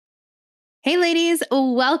Hey, ladies,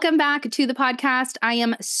 welcome back to the podcast. I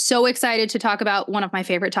am so excited to talk about one of my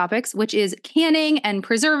favorite topics, which is canning and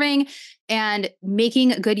preserving and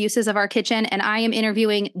making good uses of our kitchen. And I am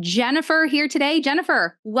interviewing Jennifer here today.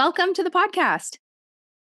 Jennifer, welcome to the podcast.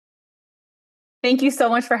 Thank you so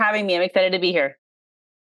much for having me. I'm excited to be here.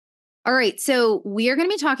 All right. So we are going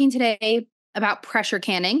to be talking today about pressure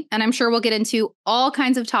canning, and I'm sure we'll get into all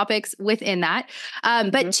kinds of topics within that.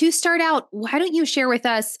 But to start out, why don't you share with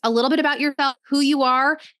us a little bit about yourself, who you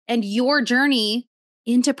are, and your journey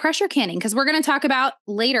into pressure canning? Because we're going to talk about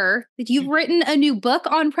later that you've written a new book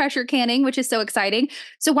on pressure canning, which is so exciting.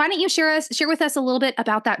 So why don't you share with us a little bit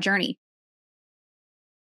about that journey?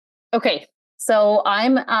 Okay. So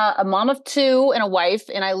I'm a mom of two and a wife,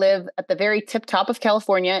 and I live at the very tip top of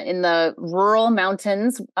California in the rural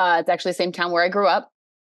mountains. It's actually the same town where I grew up.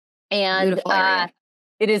 And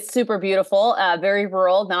it is super beautiful, very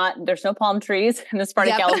rural. There's no palm trees in this part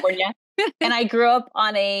of California. And I grew up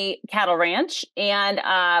on a cattle ranch, and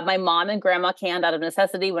my mom and grandma canned out of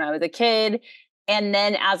necessity when I was a kid. And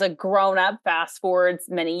then as a grown up, fast forwards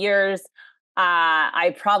many years,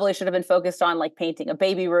 I probably should have been focused on like painting a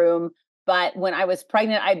baby room. But when I was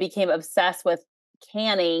pregnant, I became obsessed with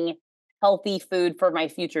canning healthy food for my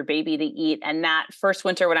future baby to eat. And that first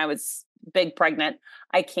winter when I was big pregnant,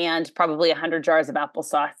 I canned probably 100 jars of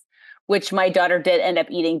applesauce, which my daughter did end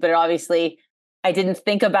up eating. But obviously, I didn't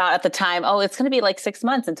think about at the time, it's going to be like 6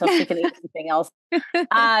 months until she can eat anything else.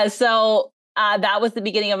 So that was the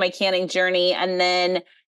beginning of my canning journey. And then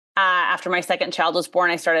after my second child was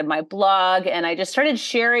born, I started my blog, and I just started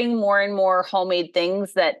sharing more and more homemade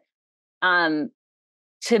things that to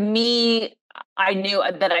me, I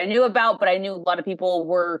knew about, but I knew a lot of people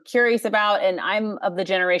were curious about. And I'm of the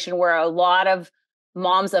generation where a lot of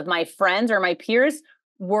moms of my friends or my peers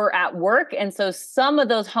were at work. And so some of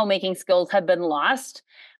those homemaking skills had been lost.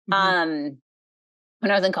 When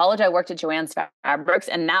I was in college, I worked at Joann's Fabrics,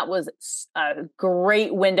 and that was a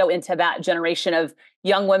great window into that generation of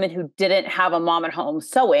young women who didn't have a mom at home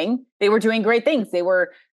sewing. They were doing great things. They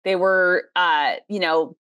were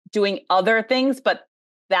doing other things, but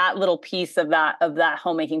that little piece of that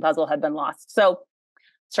homemaking puzzle had been lost. So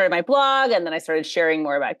started my blog, and then I started sharing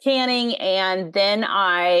more about canning. And then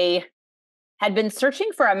I had been searching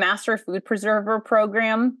for a master food preserver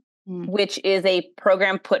program, which is a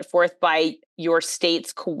program put forth by your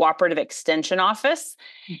state's cooperative extension office.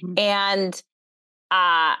 And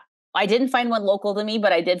I didn't find one local to me,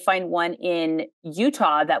 but I did find one in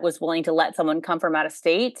Utah that was willing to let someone come from out of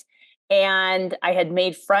state. And I had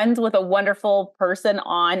made friends with a wonderful person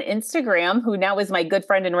on Instagram who now is my good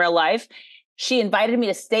friend in real life. She invited me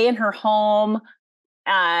to stay in her home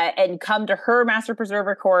and come to her master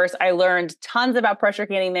preserver course. I learned tons about pressure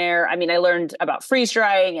canning there. I mean, I learned about freeze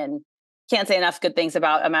drying, and can't say enough good things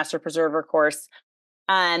about a master preserver course.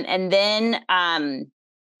 And then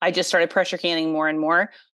I just started pressure canning more and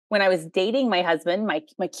more. When I was dating my husband,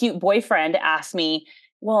 my cute boyfriend asked me,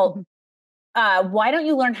 well, why don't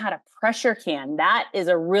you learn how to pressure can? That is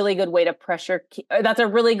a really good way to that's a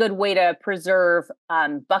really good way to preserve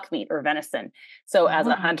buckmeat or venison. So as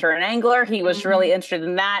a hunter and angler, he was really interested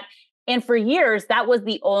in that. And for years, that was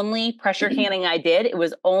the only pressure canning I did. It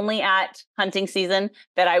was only at hunting season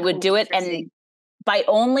that I would do it. And by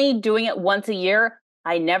only doing it once a year,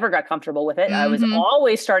 I never got comfortable with it. I was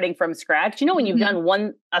always starting from scratch. You know, when you've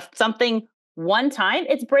done something one time,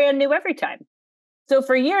 it's brand new every time. So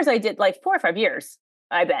for years, I did like 4 or 5 years,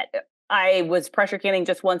 I bet. I was pressure canning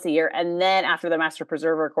just once a year. And then after the master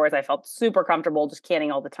preserver course, I felt super comfortable just canning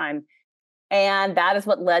all the time. And that is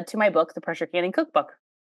what led to my book, The Pressure Canning Cookbook.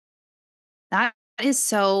 That's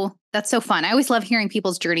so fun. I always love hearing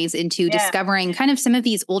people's journeys into discovering kind of some of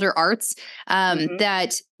these older arts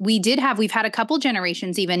that we've had a couple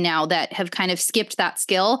generations even now that have kind of skipped that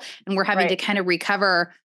skill, and we're having to kind of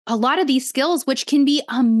recover a lot of these skills, which can be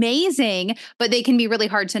amazing, but they can be really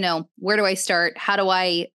hard to know. Where do I start? How do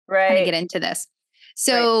I kind of get into this?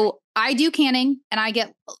 So I do canning, and I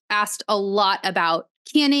get asked a lot about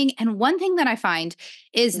canning. And one thing that I find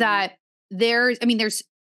is that there's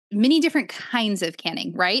many different kinds of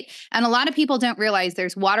canning, right? And a lot of people don't realize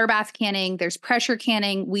there's water bath canning, there's pressure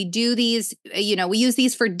canning. We do these, we use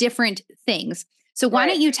these for different things. So why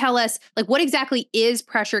don't you tell us, like, what exactly is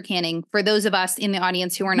pressure canning for those of us in the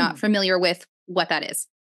audience who are not familiar with what that is?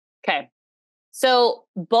 Okay. So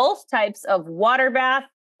both types of water bath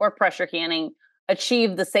or pressure canning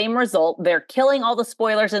achieve the same result. They're killing all the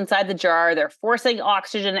spoilers inside the jar. They're forcing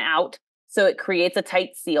oxygen out, so it creates a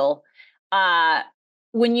tight seal.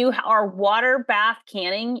 When you are water bath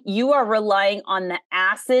canning, you are relying on the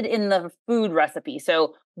acid in the food recipe.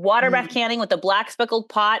 So water bath canning with the black speckled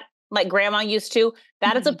pot like grandma used to,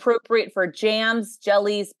 that is appropriate for jams,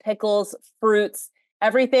 jellies, pickles, fruits,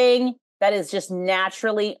 everything that is just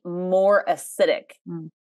naturally more acidic.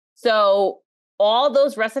 So all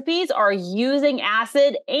those recipes are using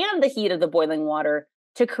acid and the heat of the boiling water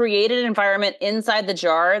to create an environment inside the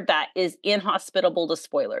jar that is inhospitable to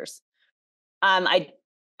spoilers. I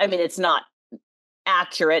mean, it's not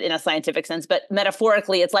accurate in a scientific sense, but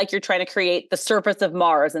metaphorically, it's like you're trying to create the surface of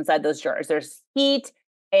Mars inside those jars. There's heat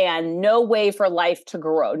and no way for life to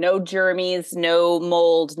grow. No germs, no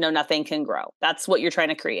mold, no nothing can grow. That's what you're trying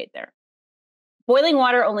to create there. Boiling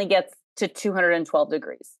water only gets to 212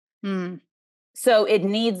 degrees. So it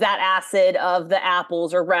needs that acid of the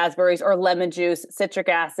apples or raspberries or lemon juice, citric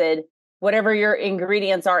acid, whatever your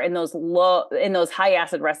ingredients are in those high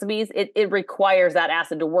acid recipes. It requires that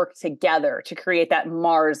acid to work together to create that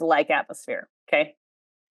Mars-like atmosphere. Okay.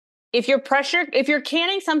 If you're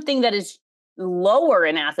canning something that is lower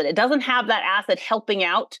in acid, it doesn't have that acid helping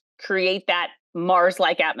out create that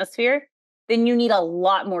Mars-like atmosphere, then you need a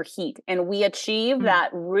lot more heat. And we achieve that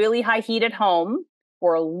really high heat at home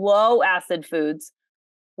for low acid foods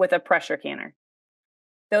with a pressure canner.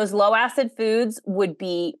 Those low acid foods would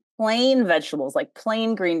be plain vegetables, like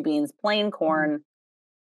plain green beans, plain corn,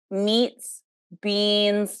 meats,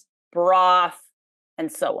 beans, broth,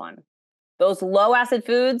 and so on. Those low acid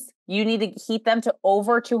foods, you need to heat them to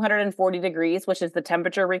over 240 degrees, which is the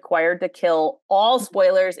temperature required to kill all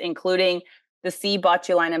spoilers, including the C.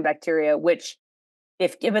 botulinum bacteria, which,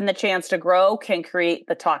 if given the chance to grow, can create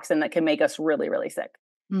the toxin that can make us really, really sick.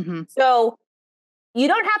 So you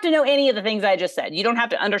don't have to know any of the things I just said. You don't have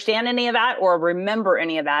to understand any of that or remember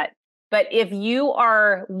any of that. But if you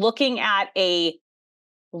are looking at a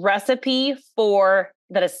recipe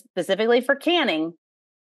that is specifically for canning,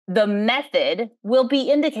 the method will be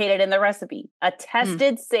indicated in the recipe. A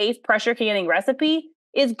tested, safe pressure canning recipe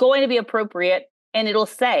is going to be appropriate, and it'll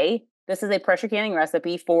say, this is a pressure canning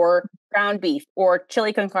recipe for ground beef or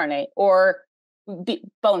chili con carne or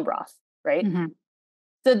bone broth, right?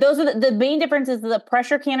 So those are the main differences. The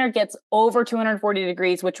pressure canner gets over 240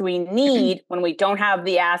 degrees, which we need when we don't have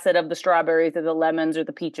the acid of the strawberries or the lemons or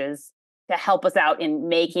the peaches to help us out in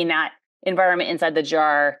making that environment inside the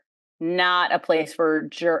jar not a place where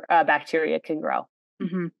bacteria can grow.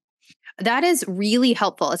 That is really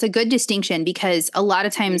helpful. It's a good distinction because a lot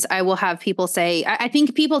of times I will have people say, I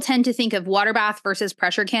think people tend to think of water bath versus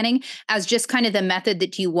pressure canning as just kind of the method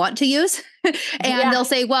that you want to use. And they'll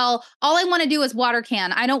say, well, all I want to do is water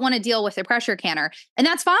can. I don't want to deal with the pressure canner. And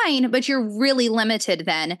that's fine, but you're really limited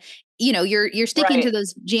then. You know, you're sticking to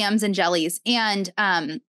those jams and jellies. And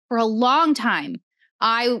for a long time,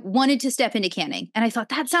 I wanted to step into canning. And I thought,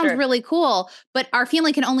 that sounds really cool, but our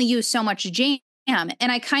family can only use so much jam.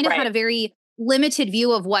 And I kind of had a very limited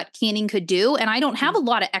view of what canning could do. And I don't have a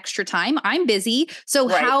lot of extra time. I'm busy. So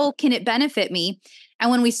how can it benefit me? And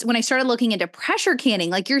when I started looking into pressure canning,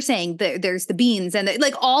 like you're saying, there's the beans and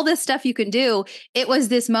like all this stuff you can do. It was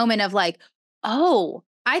this moment of like, oh,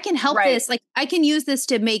 I can help this. Like I can use this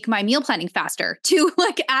to make my meal planning faster, to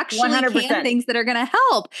like actually 100%. Can things that are going to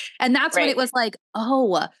help. And that's when it was like,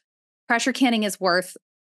 oh, pressure canning is worth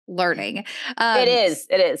learning. It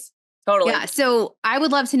is. Totally. Yeah. So I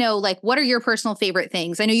would love to know, like, what are your personal favorite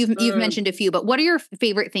things? I know you've mentioned a few, but what are your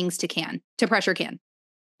favorite things to pressure can?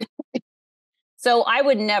 So I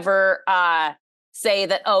would never say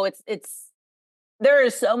that, there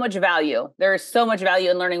is so much value. There is so much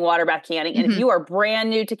value in learning water bath canning. And if you are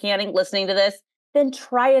brand new to canning, listening to this, then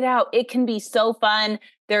try it out. It can be so fun.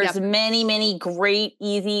 There's many, many great,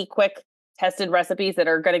 easy, quick tested recipes that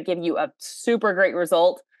are going to give you a super great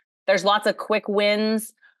result. There's lots of quick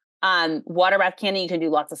wins. Water bath canning, you can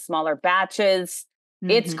do lots of smaller batches.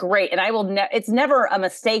 It's great. And it's never a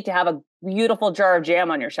mistake to have a beautiful jar of jam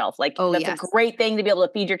on your shelf. Like that's a great thing to be able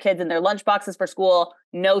to feed your kids in their lunch boxes for school.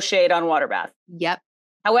 No shade on water bath. Yep.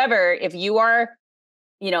 However, if you are,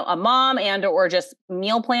 a mom or just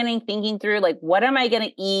meal planning, thinking through like, what am I going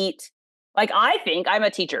to eat? Like, I think I'm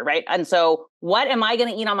a teacher, right? And so what am I going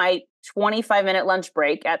to eat on my 25-minute lunch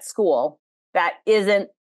break at school that isn't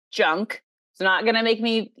junk? It's not going to make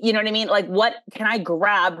me, you know what I mean? Like, what can I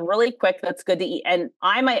grab really quick that's good to eat? And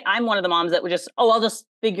I'm one of the moms that would just, I'll just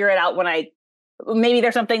figure it out maybe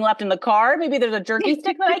there's something left in the car. Maybe there's a jerky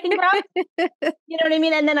stick that I can grab. You know what I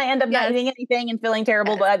mean? And then I end up not eating anything and feeling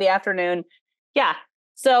terrible by the afternoon. Yeah.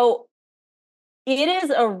 So it is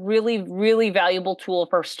a really, really valuable tool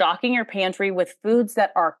for stocking your pantry with foods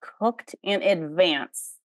that are cooked in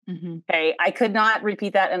advance. Okay. I could not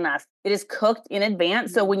repeat that enough. It is cooked in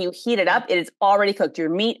advance. So when you heat it up, it is already cooked. Your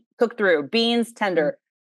meat cooked through, beans tender,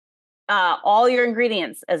 all your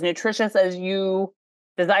ingredients as nutritious as you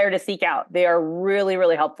desire to seek out. They are really,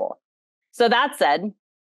 really helpful. So that said,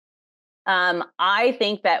 I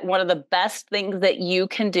think that one of the best things that you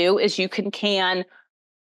can do is you can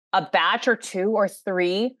a batch or 2 or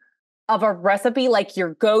 3 of a recipe, like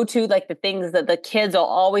your go-to, like the things that the kids will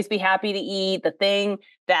always be happy to eat, the thing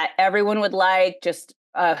that everyone would like, just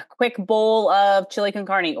a quick bowl of chili con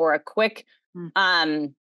carne, or a quick, we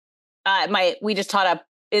just taught a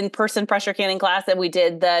in-person pressure canning class and we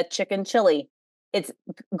did the chicken chili. It's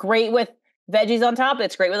great with veggies on top.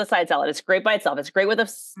 It's great with a side salad. It's great by itself. It's great with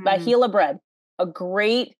a heel of bread. A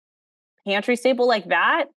great pantry staple like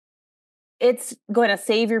that. It's going to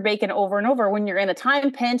save your bacon over and over when you're in a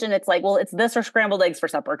time pinch and it's like, well, it's this or scrambled eggs for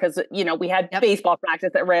supper because, we had baseball practice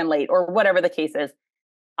that ran late or whatever the case is.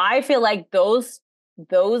 I feel like those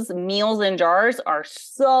meals in jars are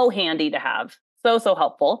so handy to have. So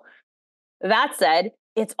helpful. That said,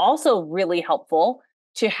 it's also really helpful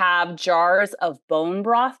to have jars of bone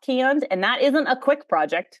broth canned. And that isn't a quick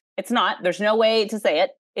project. It's not. There's no way to say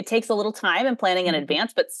it. It takes a little time and planning in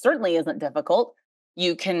advance, but certainly isn't difficult.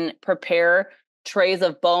 You can prepare trays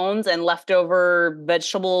of bones and leftover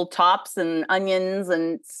vegetable tops and onions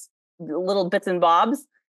and little bits and bobs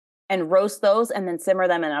and roast those and then simmer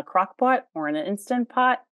them in a crock pot or in an Instant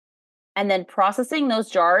Pot. And then processing those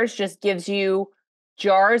jars just gives you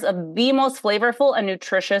jars of the most flavorful and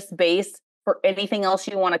nutritious base for anything else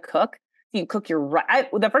you want to cook. You cook your rice.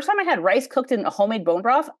 The first time I had rice cooked in a homemade bone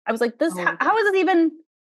broth, I was like, how is this even,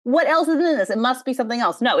 what else is in this? It must be something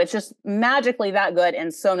else. No, it's just magically that good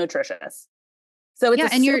and so nutritious. So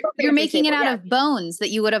it's and you're making it out of bones that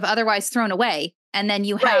you would have otherwise thrown away. And then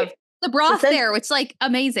you have the broth there, which is like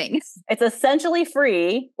amazing. It's essentially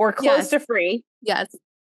free or close to free. Yes.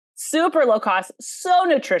 Super low cost, so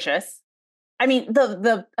nutritious. I mean,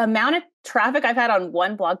 the amount of traffic I've had on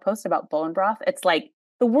one blog post about bone broth, it's like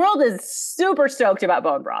the world is super stoked about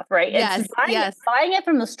bone broth, right? Yes. Buying it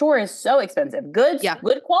from the store is so expensive. Good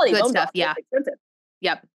quality bone stuff. Broth is expensive.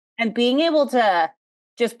 Yep. And being able to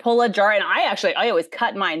just pull a jar, and I always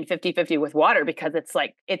cut mine 50-50 with water because it's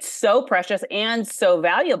like, it's so precious and so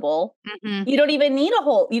valuable. You don't even need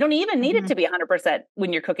it to be 100%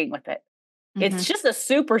 when you're cooking with it. It's just a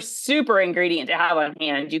super, super ingredient to have on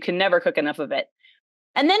hand. You can never cook enough of it.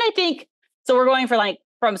 And then I think, so we're going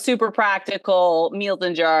from super practical meals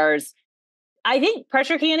in jars. I think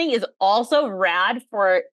pressure canning is also rad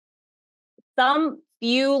for some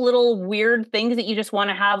few little weird things that you just want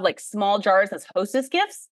to have, like small jars as hostess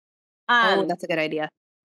gifts. That's a good idea.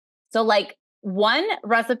 So like one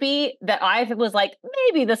recipe that I was like,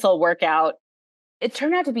 maybe this will work out. It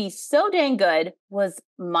turned out to be so dang good was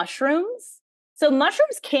mushrooms. So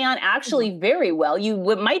mushrooms can actually very well. You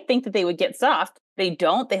might think that they would get soft. They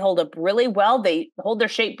don't. They hold up really well. They hold their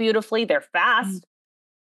shape beautifully. They're fast.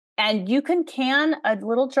 And you can a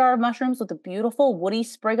little jar of mushrooms with a beautiful woody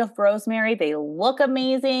sprig of rosemary. They look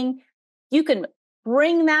amazing. You can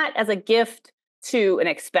bring that as a gift to an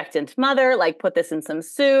expectant mother, like put this in some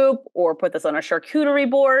soup or put this on a charcuterie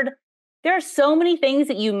board. There are so many things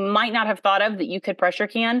that you might not have thought of that you could pressure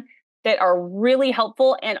can that are really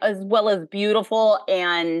helpful and as well as beautiful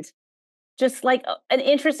and just like an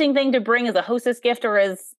interesting thing to bring as a hostess gift or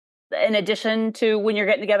as in addition to when you're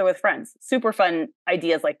getting together with friends. Super fun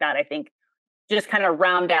ideas like that, I think, just kind of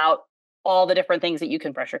round out all the different things that you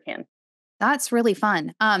can pressure can. That's really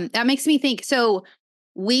fun. That makes me think. So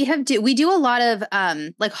we do a lot of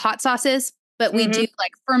like hot sauces, but we do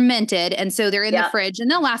like fermented. And so they're in the fridge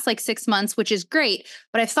and they'll last like 6 months, which is great.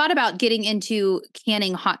 But I've thought about getting into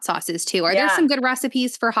canning hot sauces too. Are there some good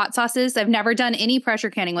recipes for hot sauces? I've never done any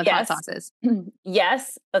pressure canning with hot sauces.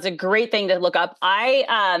 Yes. That's a great thing to look up.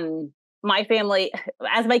 My family,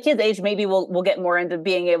 as my kids age, maybe we'll get more into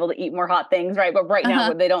being able to eat more hot things, right? But right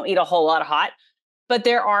now they don't eat a whole lot of hot. But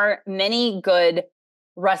there are many good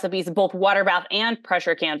recipes, both water bath and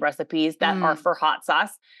pressure canned recipes that are for hot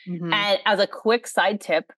sauce. And as a quick side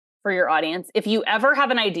tip for your audience, if you ever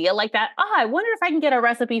have an idea like that, I wonder if I can get a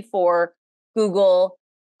recipe for Google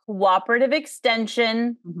cooperative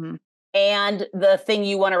extension and the thing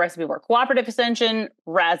you want a recipe for. Cooperative extension,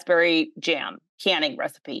 raspberry jam canning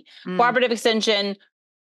recipe. Cooperative extension,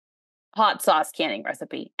 hot sauce canning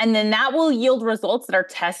recipe. And then that will yield results that are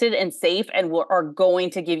tested and safe and are going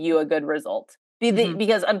to give you a good result.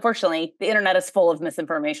 Because unfortunately, the internet is full of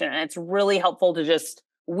misinformation and it's really helpful to just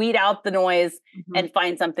weed out the noise and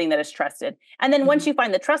find something that is trusted. And then once you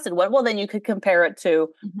find the trusted one, well, then you could compare it to,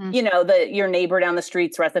 your neighbor down the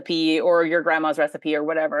street's recipe or your grandma's recipe or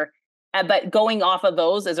whatever. But going off of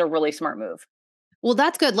those is a really smart move. Well,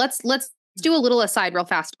 that's good. Let's do a little aside real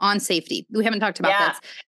fast on safety. We haven't talked about this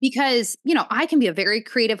because, I can be a very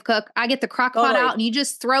creative cook. I get the crock pot out and you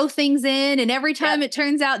just throw things in and every time it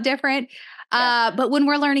turns out different. But when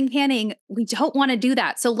we're learning canning, we don't want to do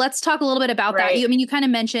that. So let's talk a little bit about that. You kind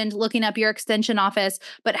of mentioned looking up your extension office,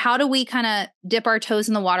 but how do we kind of dip our toes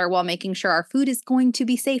in the water while making sure our food is going to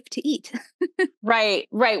be safe to eat? Right.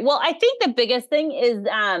 Well, I think the biggest thing is,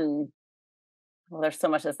 well, there's so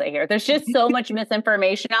much to say here. There's just so much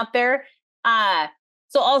misinformation out there.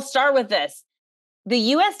 So I'll start with this.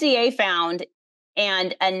 The USDA found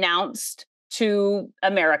and announced to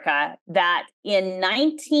America that in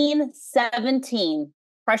 1917,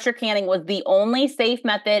 pressure canning was the only safe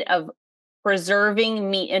method of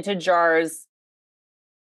preserving meat into jars,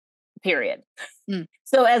 period.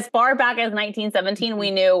 So as far back as 1917,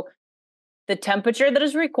 we knew the temperature that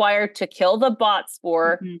is required to kill the bot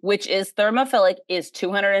spore, which is thermophilic, is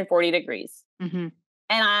 240 degrees. And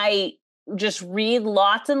I just read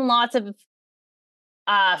lots and lots of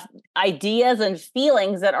ideas and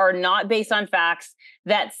feelings that are not based on facts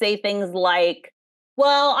that say things like,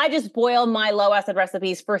 well, I just boil my low acid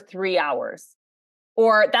recipes for 3 hours,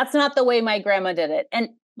 or that's not the way my grandma did it. And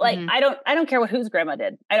I don't care whose grandma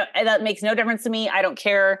did. That makes no difference to me. I don't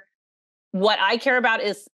care. What I care about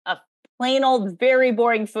is a plain old, very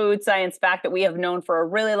boring food science fact that we have known for a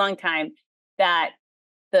really long time, that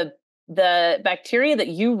the bacteria that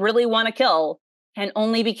you really want to kill can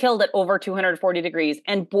only be killed at over 240 degrees.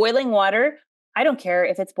 And boiling water, I don't care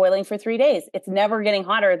if it's boiling for 3 days. It's never getting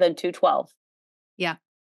hotter than 212. Yeah.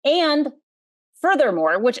 And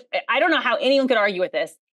furthermore, which I don't know how anyone could argue with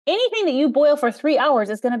this, anything that you boil for 3 hours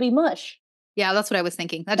is going to be mush. Yeah, that's what I was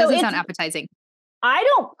thinking. That doesn't sound appetizing. I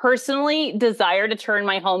don't personally desire to turn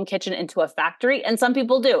my home kitchen into a factory, and some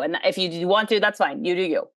people do. And if you want to, that's fine. You do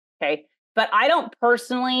you. Okay. But I don't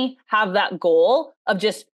personally have that goal of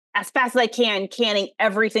just as fast as I can canning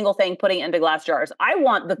every single thing, putting it into glass jars. I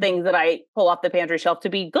want the things that I pull off the pantry shelf to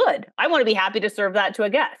be good. I want to be happy to serve that to a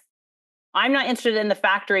guest. I'm not interested in the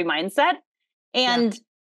factory mindset. And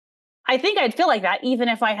I think I'd feel like that even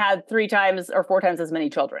if I had 3 times or 4 times as many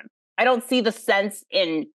children. I don't see the sense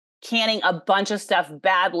in canning a bunch of stuff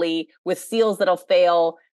badly with seals that'll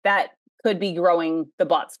fail that could be growing the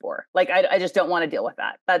bot spore. I just don't want to deal with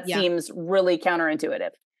that. That seems really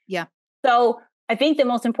counterintuitive. Yeah. So I think the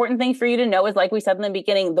most important thing for you to know is, like we said in the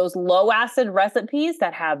beginning, those low acid recipes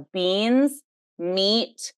that have beans,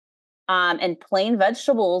 meat, and plain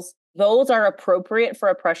vegetables, those are appropriate for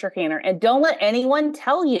a pressure canner. And don't let anyone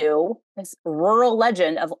tell you this rural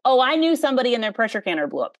legend of, oh, I knew somebody in their pressure canner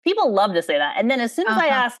blew up. People love to say that. And then as soon as I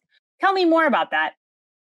ask, tell me more about that,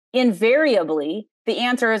 invariably the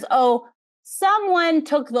answer is, oh, someone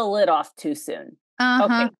took the lid off too soon.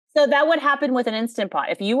 Okay. So that would happen with an Instant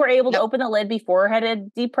Pot. If you were able to open the lid before it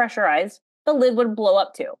had depressurized, the lid would blow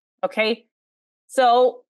up too. Okay.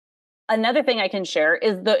 So another thing I can share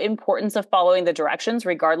is the importance of following the directions,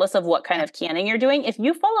 regardless of what kind of canning you're doing. If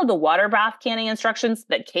you follow the water bath canning instructions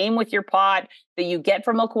that came with your pot, that you get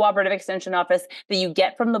from a cooperative extension office, that you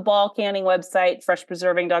get from the ball canning website,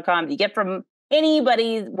 freshpreserving.com, that you get from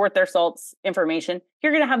anybody worth their salt's information,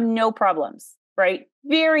 you're going to have no problems, right?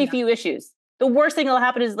 Very few issues. The worst thing that'll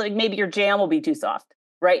happen is maybe your jam will be too soft,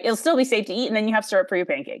 right? It'll still be safe to eat, and then you have syrup for your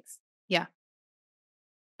pancakes. Yeah.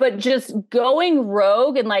 But just going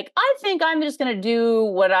rogue and I think I'm just going to do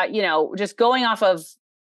what just going off of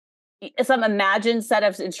some imagined set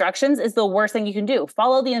of instructions is the worst thing you can do.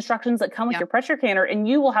 Follow the instructions that come with your pressure canner, and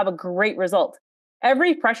you will have a great result.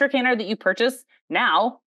 Every pressure canner that you purchase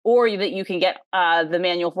now, or that you can get the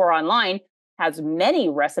manual for online, has many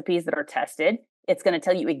recipes that are tested. It's going to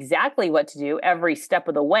tell you exactly what to do every step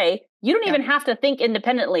of the way. You don't even have to think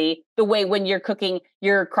independently the way when you're cooking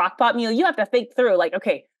your crock pot meal. You have to think through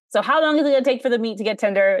okay, so how long is it going to take for the meat to get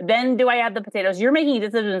tender? Then do I add the potatoes? You're making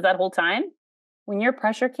decisions that whole time. When you're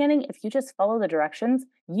pressure canning, if you just follow the directions,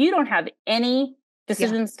 you don't have any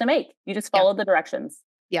decisions to make. You just follow the directions.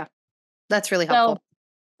 Yeah. That's really helpful. So,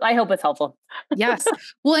 I hope it's helpful. Yes.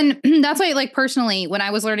 Well, and that's why, personally, when I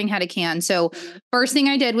was learning how to can, so first thing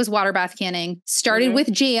I did was water bath canning, started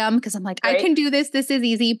with jam, because I'm I can do this. This is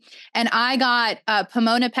easy. And I got,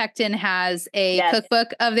 Pomona Pectin has a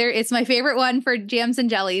cookbook of it's my favorite one for jams and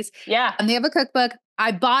jellies. Yeah. And they have a cookbook.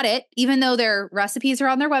 I bought it, even though their recipes are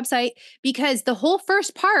on their website, because the whole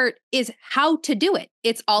first part is how to do it.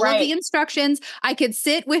 It's all of the instructions. I could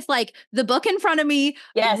sit with the book in front of me,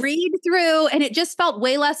 read through, and it just felt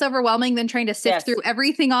way less overwhelming than trying to sift through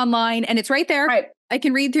everything online. And it's right there. Right. I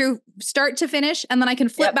can read through start to finish, and then I can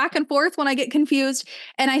flip back and forth when I get confused.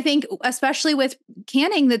 And I think, especially with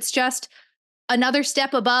canning, that's just another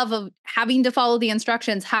step above of having to follow the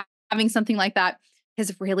instructions, having something like that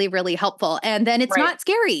is really, really helpful. And then it's Right. not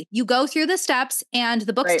scary. You go through the steps and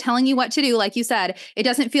the book's Right. telling you what to do. Like you said, it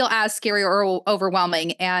doesn't feel as scary or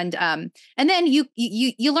overwhelming. And then you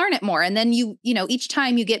learn it more. And then each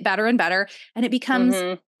time you get better and better and it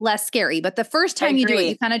becomes less scary. But the first time you do it,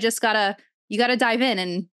 you kind of just you gotta dive in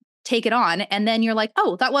and take it on. And then you're like,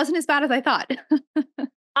 oh, that wasn't as bad as I thought.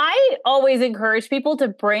 I always encourage people to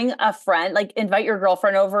bring a friend, like invite your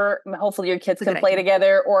girlfriend over. Hopefully your kids can play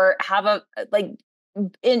together, or have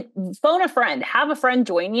phone a friend, have a friend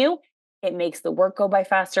join you. It makes the work go by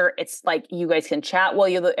faster. It's like you guys can chat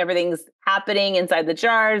while everything's happening inside the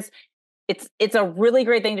jars. It's a really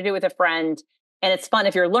great thing to do with a friend. And it's fun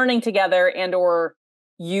if you're learning together, and or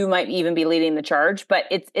you might even be leading the charge, but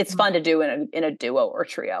it's fun to do in a duo or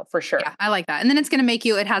trio for sure. Yeah, I like that. And then it's going to make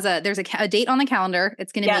you, there's a date on the calendar.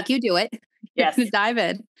 It's going to make you do it. Yes. Dive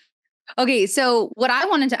in. Okay. So what I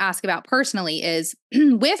wanted to ask about personally is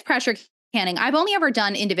with pressure canning, I've only ever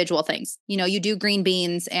done individual things. You do green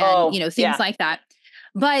beans and, things like that.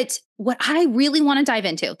 But what I really want to dive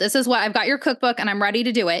into, this is what I've got your cookbook and I'm ready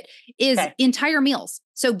to do it, is entire meals.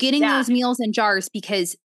 So getting those meals in jars,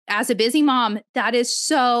 because as a busy mom, that is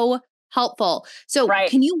so helpful. So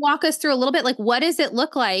can you walk us through a little bit? Like, what does it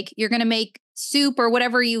look like? You're going to make soup or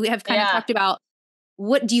whatever you have kind of talked about.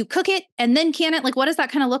 What do you cook it and then can it? Like, what does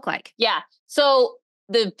that kind of look like? Yeah. So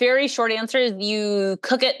the very short answer is you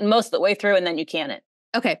cook it most of the way through and then you can it.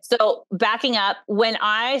 Okay. So backing up, when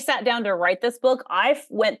I sat down to write this book, I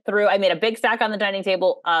made a big stack on the dining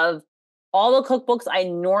table of all the cookbooks I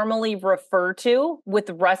normally refer to with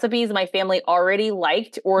recipes my family already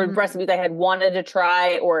liked, or recipes I had wanted to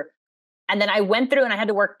try, and then I went through and I had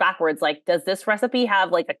to work backwards. Like, does this recipe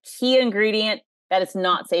have like a key ingredient that is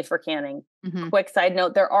not safe for canning? Quick side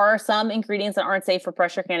note, there are some ingredients that aren't safe for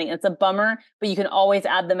pressure canning. It's a bummer, but you can always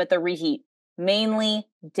add them at the reheat, mainly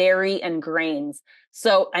dairy and grains.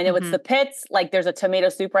 So I know it's the pits, like there's a tomato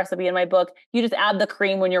soup recipe in my book. You just add the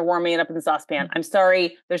cream when you're warming it up in the saucepan. I'm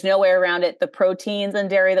sorry, there's no way around it. The proteins and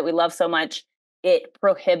dairy that we love so much, it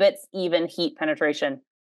prohibits even heat penetration.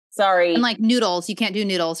 Sorry. And like noodles, you can't do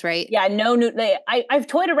noodles, right? Yeah, no noodle. I've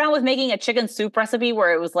toyed around with making a chicken soup recipe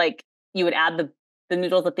where it was like you would add the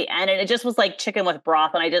noodles at the end, and it just was like chicken with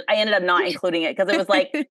broth, and I ended up not including it because it was like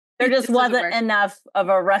there just wasn't enough of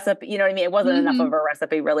a recipe. You know what I mean? It wasn't enough of a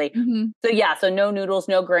recipe, really. So no noodles,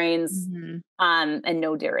 no grains, and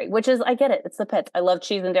no dairy. Which is, I get it. It's the pit. I love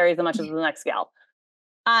cheese and dairy as much as the next gal.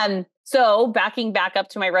 So backing back up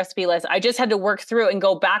to my recipe list, I just had to work through and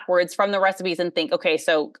go backwards from the recipes and think, okay,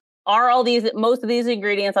 so are most of these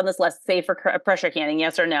ingredients on this list safe for pressure canning?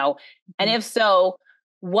 Yes or no? And if so,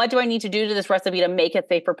 what do I need to do to this recipe to make it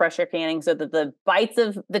safe for pressure canning so that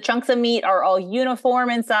the chunks of meat are all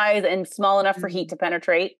uniform in size and small enough for heat to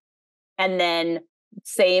penetrate? And then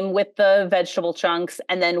same with the vegetable chunks.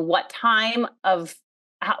 And then what time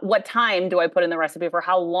do I put in the recipe for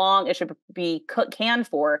how long it should be canned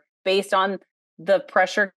for based on the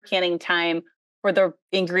pressure canning time for the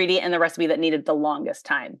ingredient in the recipe that needed the longest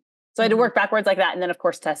time. So I had to work backwards like that. And then of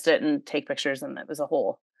course, test it and take pictures. And it was a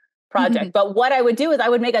whole project. But what I would do is I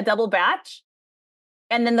would make a double batch.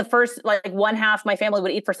 And then the first, like one half my family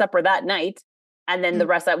would eat for supper that night. And then the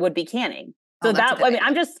rest that would be canning. So it's not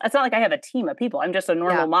like I have a team of people. I'm just a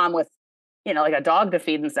normal mom with, like a dog to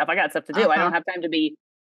feed and stuff. I got stuff to do. I don't have time to be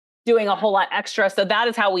doing a whole lot extra. So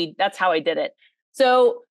that's how I did it.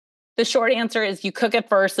 So the short answer is you cook it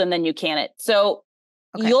first and then you can it. So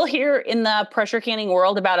you'll hear in the pressure canning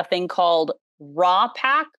world about a thing called raw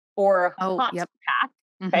pack or hot pack.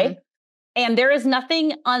 Okay. And there is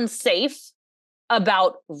nothing unsafe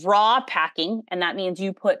about raw packing. And that means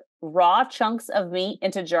you put raw chunks of meat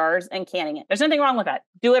into jars and canning it. There's nothing wrong with that.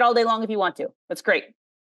 Do it all day long if you want to. That's great.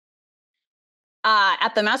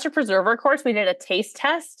 At the Master Preserver course, we did a taste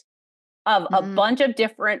test of a bunch of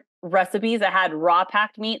different recipes that had raw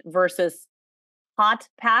packed meat versus hot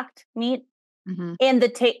packed meat. And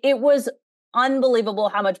it was unbelievable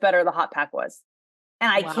how much better the hot pack was.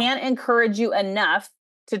 And I can't encourage you enough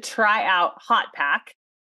to try out hot pack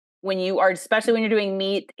especially when you're doing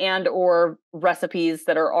meat and or recipes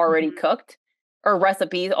that are already cooked, or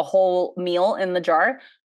recipes, a whole meal in the jar.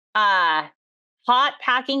 Hot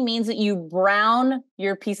packing means that you brown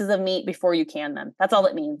your pieces of meat before you can them. That's all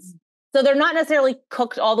it means. So they're not necessarily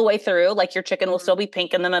cooked all the way through. Like your chicken will still be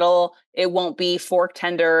pink in the middle. It won't be fork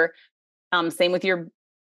tender. Same with your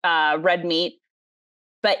red meat.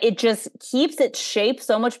 But it just keeps its shape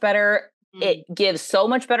so much better. It gives so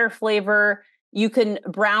much better flavor. You can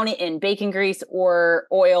brown it in bacon grease or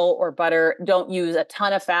oil or butter. Don't use a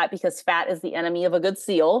ton of fat because fat is the enemy of a good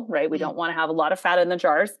seal, right? We don't want to have a lot of fat in the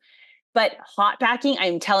jars. But hot packing,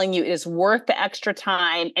 I'm telling you, is worth the extra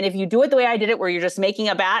time. And if you do it the way I did it, where you're just making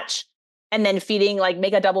a batch and then feeding, like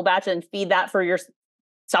make a double batch and feed that for your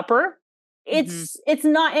supper, it's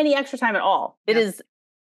not any extra time at all. It is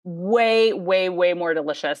way, way, way more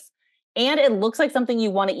delicious. And it looks like something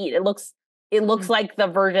you want to eat. It looks like the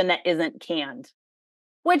version that isn't canned,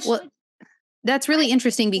 which that's really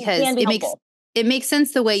interesting because it makes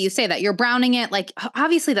sense the way you say that. You're browning it. Like,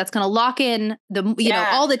 obviously that's going to lock in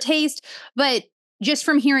all the taste, but just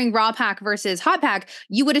from hearing raw pack versus hot pack,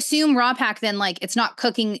 you would assume raw pack, then like it's not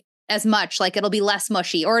cooking as much, like it'll be less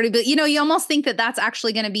mushy, or you almost think that that's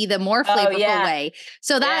actually going to be the more flavorful way.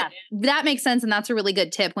 So that makes sense. And that's a really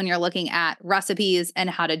good tip when you're looking at recipes and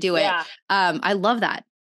how to do it. I love that.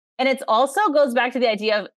 And it also goes back to the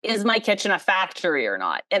idea of, is my kitchen a factory or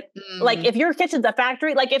not? And like, if your kitchen's a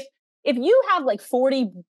factory, like if you have like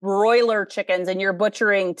 40 broiler chickens and you're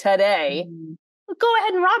butchering today, go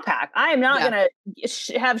ahead and raw pack. I am not going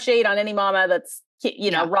to have shade on any mama that's,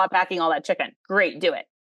 raw packing all that chicken. Great, do it.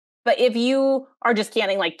 But if you are just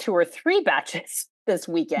canning like 2 or 3 batches this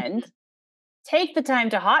weekend, take the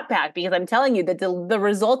time to hot pack, because I'm telling you that the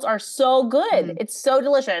results are so good. It's so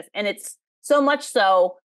delicious. And it's so much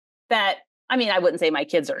so that, I mean, I wouldn't say my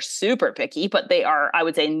kids are super picky, but they are, I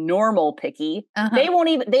would say, normal they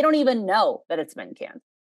don't even know that it's been canned.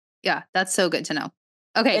 Yeah, that's so good to know.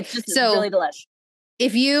 Okay. It's just really delicious.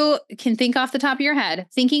 If you can think off the top of your head,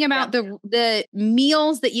 thinking about the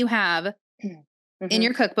meals that you have in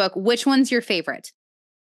your cookbook, which one's your favorite?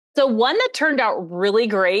 So one that turned out really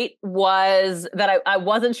great was that I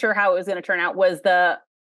wasn't sure how it was going to turn out, was the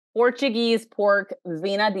Portuguese pork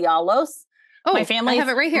vina de alos. Oh, my family, I have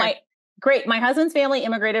it right here. My husband's family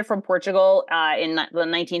immigrated from Portugal in the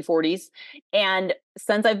 1940s. And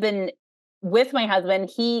since I've been with my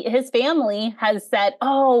husband, his family has said,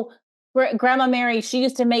 oh, Grandma Mary, she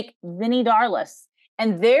used to make vini darlis.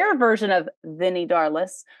 And their version of vini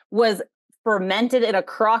darlis was fermented in a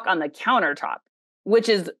crock on the countertop, which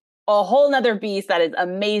is a whole nother beast that is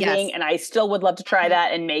amazing. Yes. And I still would love to try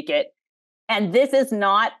that and make it. And this is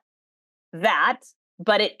not that,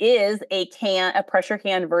 but it is a pressure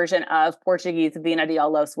can version of Portuguese vina de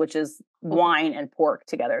alos, which is wine and pork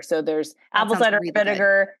together. So there's apple cider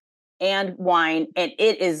vinegar and wine, and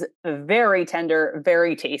it is very tender,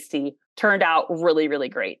 very tasty. Turned out really, really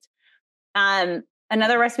great.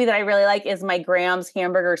 Another recipe that I really like is my Graham's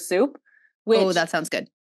hamburger soup. That sounds good.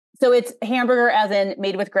 So it's hamburger as in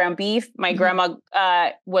made with ground beef. My grandma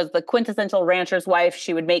was the quintessential rancher's wife.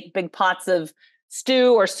 She would make big pots of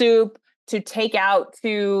stew or soup to take out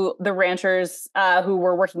to the ranchers who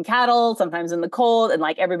were working cattle, sometimes in the cold, and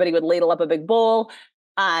like everybody would ladle up a big bowl.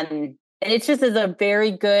 And it just is a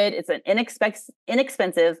very good, it's an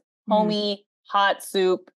inexpensive, homey, hot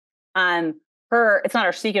soup. It's not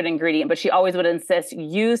her secret ingredient, but she always would insist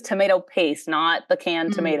use tomato paste, not the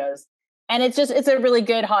canned tomatoes. And it's a really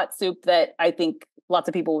good hot soup that I think lots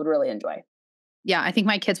of people would really enjoy. Yeah, I think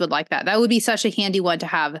my kids would like that. That would be such a handy one to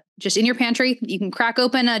have just in your pantry. You can crack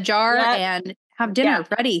open a jar and have dinner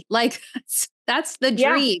ready. Like that's the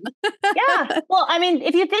dream. Yeah. Well, I mean,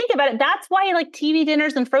 if you think about it, that's why like TV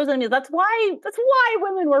dinners and frozen meals, that's why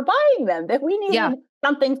women were buying them, that we needed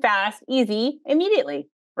something fast, easy, immediately.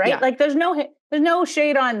 Right. Yeah. Like there's no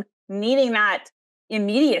shade on needing that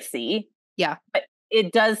immediacy. Yeah. But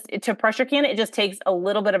it does, to pressure can, it just takes a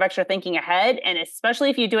little bit of extra thinking ahead. And especially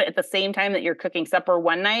if you do it at the same time that you're cooking supper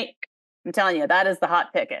one night, I'm telling you, that is the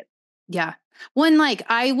hot ticket. Yeah. Like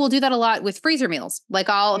I will do that a lot with freezer meals. Like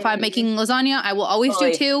if I'm making lasagna, I will always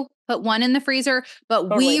do 2, put 1 in the freezer,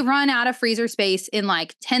 but we run out of freezer space in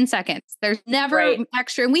like 10 seconds. There's never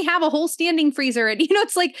extra. And we have a whole standing freezer and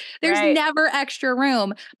it's like, there's never extra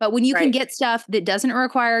room. But when you can get stuff that doesn't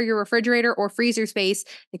require your refrigerator or freezer space,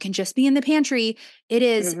 it can just be in the pantry. It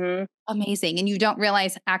is amazing. And you don't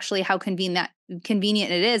realize actually how convenient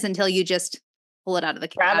it is until you just pull it out of the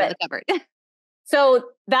cupboard. So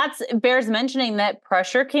bears mentioning that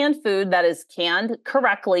pressure canned food that is canned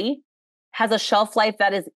correctly has a shelf life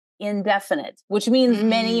that is indefinite, which means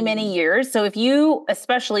many, many years. So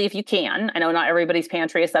especially if you can, I know not everybody's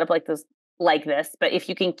pantry is set up like this, but if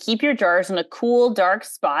you can keep your jars in a cool, dark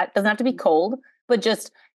spot, doesn't have to be cold, but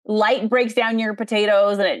just light breaks down your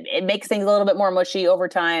potatoes and it makes things a little bit more mushy over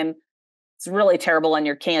time. It's really terrible on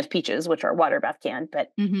your canned peaches, which are water bath canned.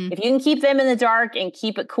 But if you can keep them in the dark and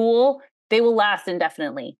keep it cool, they will last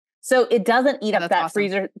indefinitely. So it doesn't eat up that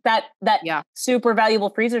freezer, that super valuable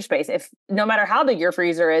freezer space. If no matter how big your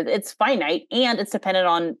freezer is, it's finite and it's dependent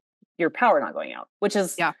on your power not going out, which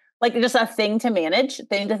is like just a thing to manage,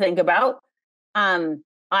 thing to think about.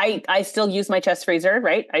 I still use my chest freezer,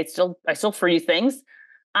 right? I still freeze things.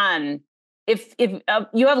 If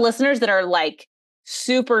you have listeners that are like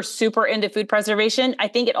super, super into food preservation, I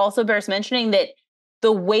think it also bears mentioning that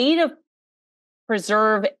the way to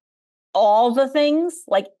preserve all the things,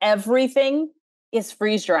 like everything, is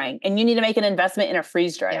freeze drying. And you need to make an investment in a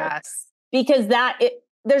freeze dryer. Yes. Because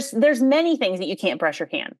there's many things that you can't pressure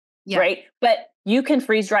can, right? But you can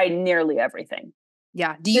freeze dry nearly everything.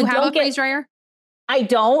 Yeah. Do you have a freeze dryer? I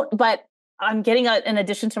don't, but I'm getting an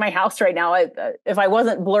addition to my house right now. If I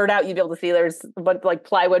wasn't blurred out, you'd be able to see there's like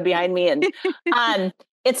plywood behind me, and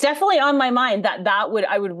it's definitely on my mind that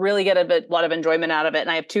I would really get a lot of enjoyment out of it. And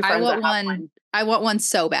I have two friends that have one. I want one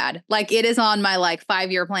so bad. Like it is on my like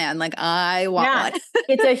 5-year plan. Like I want one.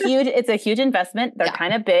 It's a huge investment. They're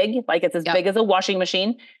kind of big. Like it's as big as a washing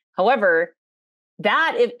machine. However,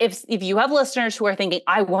 that if you have listeners who are thinking,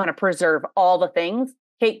 I want to preserve all the things,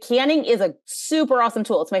 okay, canning is a super awesome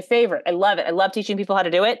tool. It's my favorite. I love it. I love teaching people how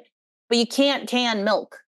to do it. But you can't can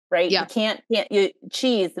milk, right? Yeah. You can't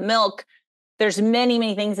cheese, milk. There's many,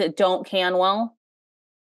 many things that don't can well.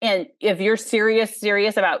 And if you're serious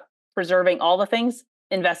about preserving all the things,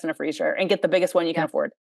 invest in a freeze dryer and get the biggest one you can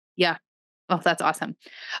afford. Yeah. Oh, that's awesome.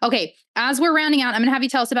 Okay. As we're rounding out, I'm going to have you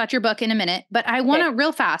tell us about your book in a minute, but I want to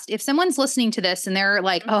real fast. If someone's listening to this and they're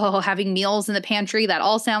like, oh, having meals in the pantry, that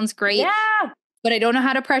all sounds great. Yeah. But I don't know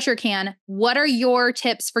how to pressure can. What are your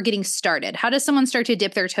tips for getting started? How does someone start to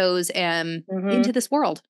dip their toes into this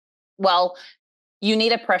world? Well, you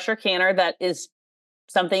need a pressure canner that is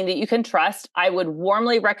something that you can trust. I would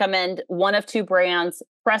warmly recommend one of two brands,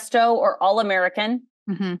 Presto or All American.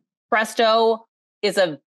 Mm-hmm. Presto is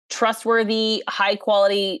a trustworthy, high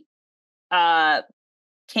quality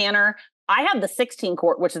canner. I have the 16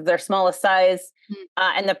 quart, which is their smallest size.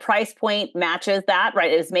 And the price point matches that,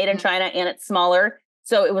 right? It is made in China and it's smaller.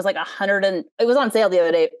 So it was like it was on sale the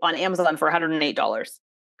other day on Amazon for $108.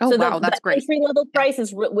 Oh, so wow. That's great. Entry level price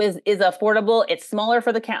is affordable. It's smaller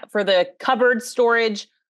for the cupboard storage.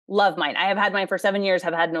 Love mine. I have had mine for 7 years,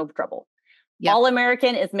 have had no trouble. Yep. All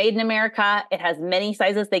American is made in America. It has many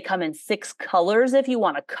sizes. They come in 6 colors if you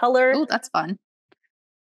want a color. Oh, that's fun.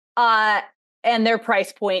 And their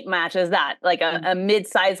price point matches that. Like a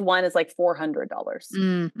mid-size one is like $400.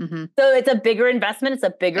 Mm-hmm. So it's a bigger investment. It's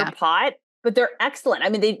a bigger pot, but they're excellent. I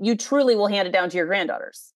mean, you truly will hand it down to your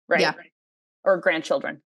granddaughters, right? Yeah. Or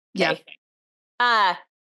grandchildren. Okay? Yeah.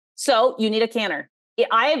 So you need a canner.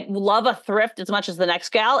 I love a thrift as much as the next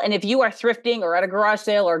gal. And if you are thrifting or at a garage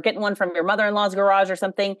sale or getting one from your mother-in-law's garage or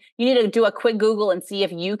something, you need to do a quick Google and see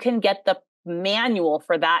if you can get the manual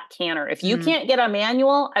for that canner. If you can't get a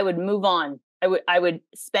manual, I would move on. I would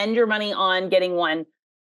spend your money on getting one,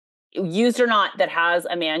 used or not, that has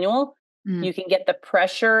a manual. You can get the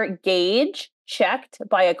pressure gauge checked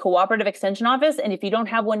by a cooperative extension office. And if you don't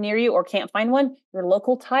have one near you or can't find one, your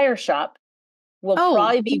local tire shop will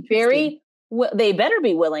probably be they better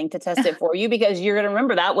be willing to test it for you, because you're going to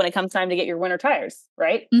remember that when it comes time to get your winter tires,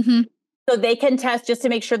 right? Mm-hmm. So they can test just to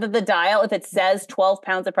make sure that the dial, if it says 12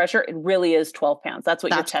 pounds of pressure, it really is 12 pounds. That's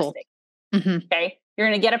what you're testing. Cool. Mm-hmm. Okay. You're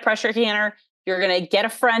going to get a pressure canner. You're going to get a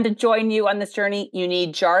friend to join you on this journey. You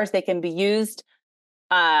need jars. They can be used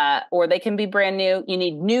or they can be brand new. You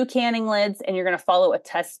need new canning lids, and you're going to follow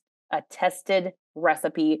a tested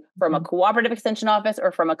recipe from a cooperative extension office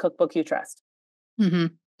or from a cookbook you trust. Mm-hmm.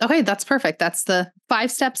 Okay, that's perfect. That's the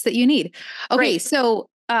 5 steps that you need. Okay, great. So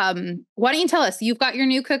why don't you tell us? You've got your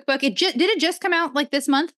new cookbook. Did it just come out like this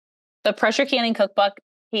month? The pressure canning cookbook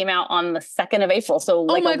came out on the 2nd of April. So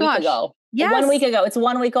like a week ago. Yes. 1 week ago. It's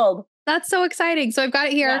 1 week old. That's so exciting. So I've got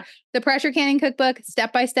it here. Yeah. The pressure canning cookbook,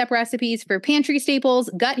 step-by-step recipes for pantry staples,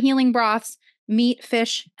 gut healing broths, meat,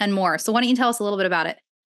 fish, and more. So why don't you tell us a little bit about it?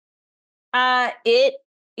 It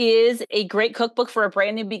is a great cookbook for a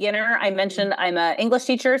brand new beginner. I mentioned I'm an English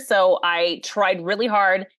teacher, so I tried really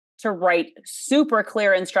hard to write super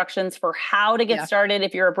clear instructions for how to get started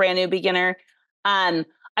if you're a brand new beginner. I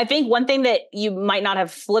think one thing that you might not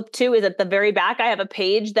have flipped to is at the very back, I have a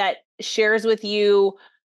page that shares with you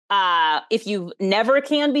if you've never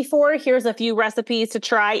canned before, here's a few recipes to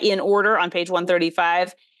try in order on page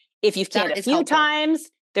 135. If you've canned a few times,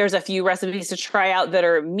 there's a few recipes to try out that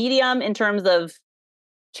are medium in terms of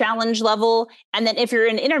challenge level. And then if you're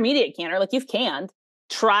an intermediate canner, like you've canned,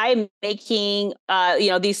 try making,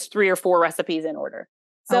 these 3 or 4 recipes in order.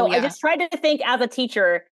 So I just tried to think as a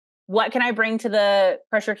teacher, what can I bring to the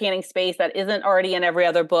pressure canning space that isn't already in every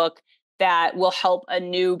other book that will help a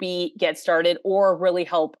newbie get started or really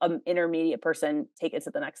help an intermediate person take it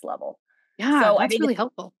to the next level? Yeah, so that's really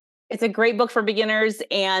helpful. It's a great book for beginners.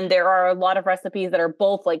 And there are a lot of recipes that are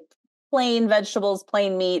both like plain vegetables,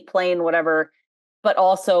 plain meat, plain whatever, but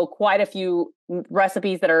also quite a few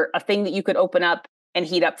recipes that are a thing that you could open up and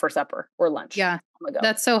heat up for supper or lunch. Yeah,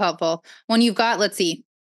 that's so helpful. When you've got, let's see,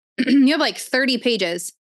 you have like 30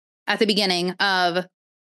 pages at the beginning of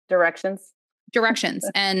directions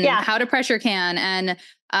and how to pressure can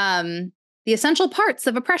and the essential parts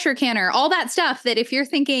of a pressure canner, all that stuff that if you're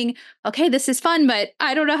thinking, okay, this is fun, but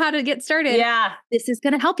I don't know how to get started. This is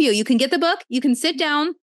going to help you. You can get the book, you can sit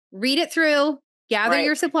down, read it through, gather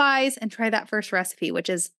your supplies and try that first recipe, which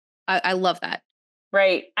is, I love that.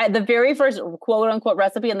 Right. The very first quote unquote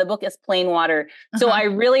recipe in the book is plain water. So I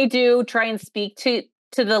really do try and speak to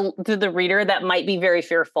the reader that might be very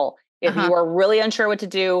fearful. If you are really unsure what to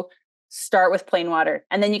do, start with plain water.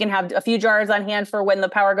 And then you can have a few jars on hand for when the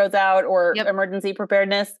power goes out or emergency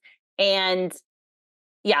preparedness. And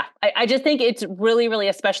yeah, I just think it's really, really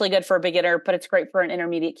especially good for a beginner, but it's great for an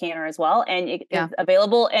intermediate canner as well. And it is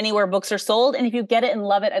available anywhere books are sold. And if you get it and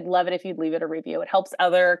love it, I'd love it if you'd leave it a review. It helps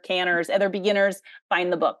other canners, other beginners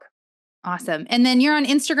find the book. Awesome. And then you're on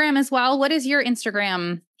Instagram as well. What is your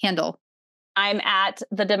Instagram handle? I'm at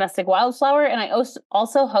The Domestic Wildflower, and I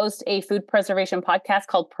also host a food preservation podcast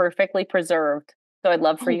called Perfectly Preserved. So I'd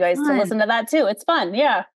love for you guys to listen to that too. It's fun.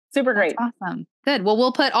 Yeah. Super great. That's awesome. Good. Well,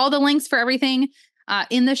 we'll put all the links for everything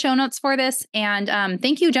in the show notes for this. And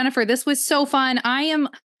thank you, Jennifer. This was so fun.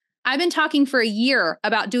 I've been talking for a year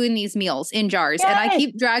about doing these meals in jars and I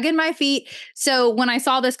keep dragging my feet. So when I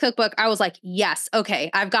saw this cookbook, I was like, yes,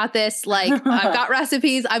 okay, I've got this. Like I've got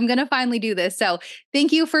recipes. I'm going to finally do this. So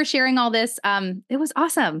thank you for sharing all this. It was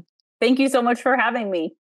awesome. Thank you so much for having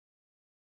me.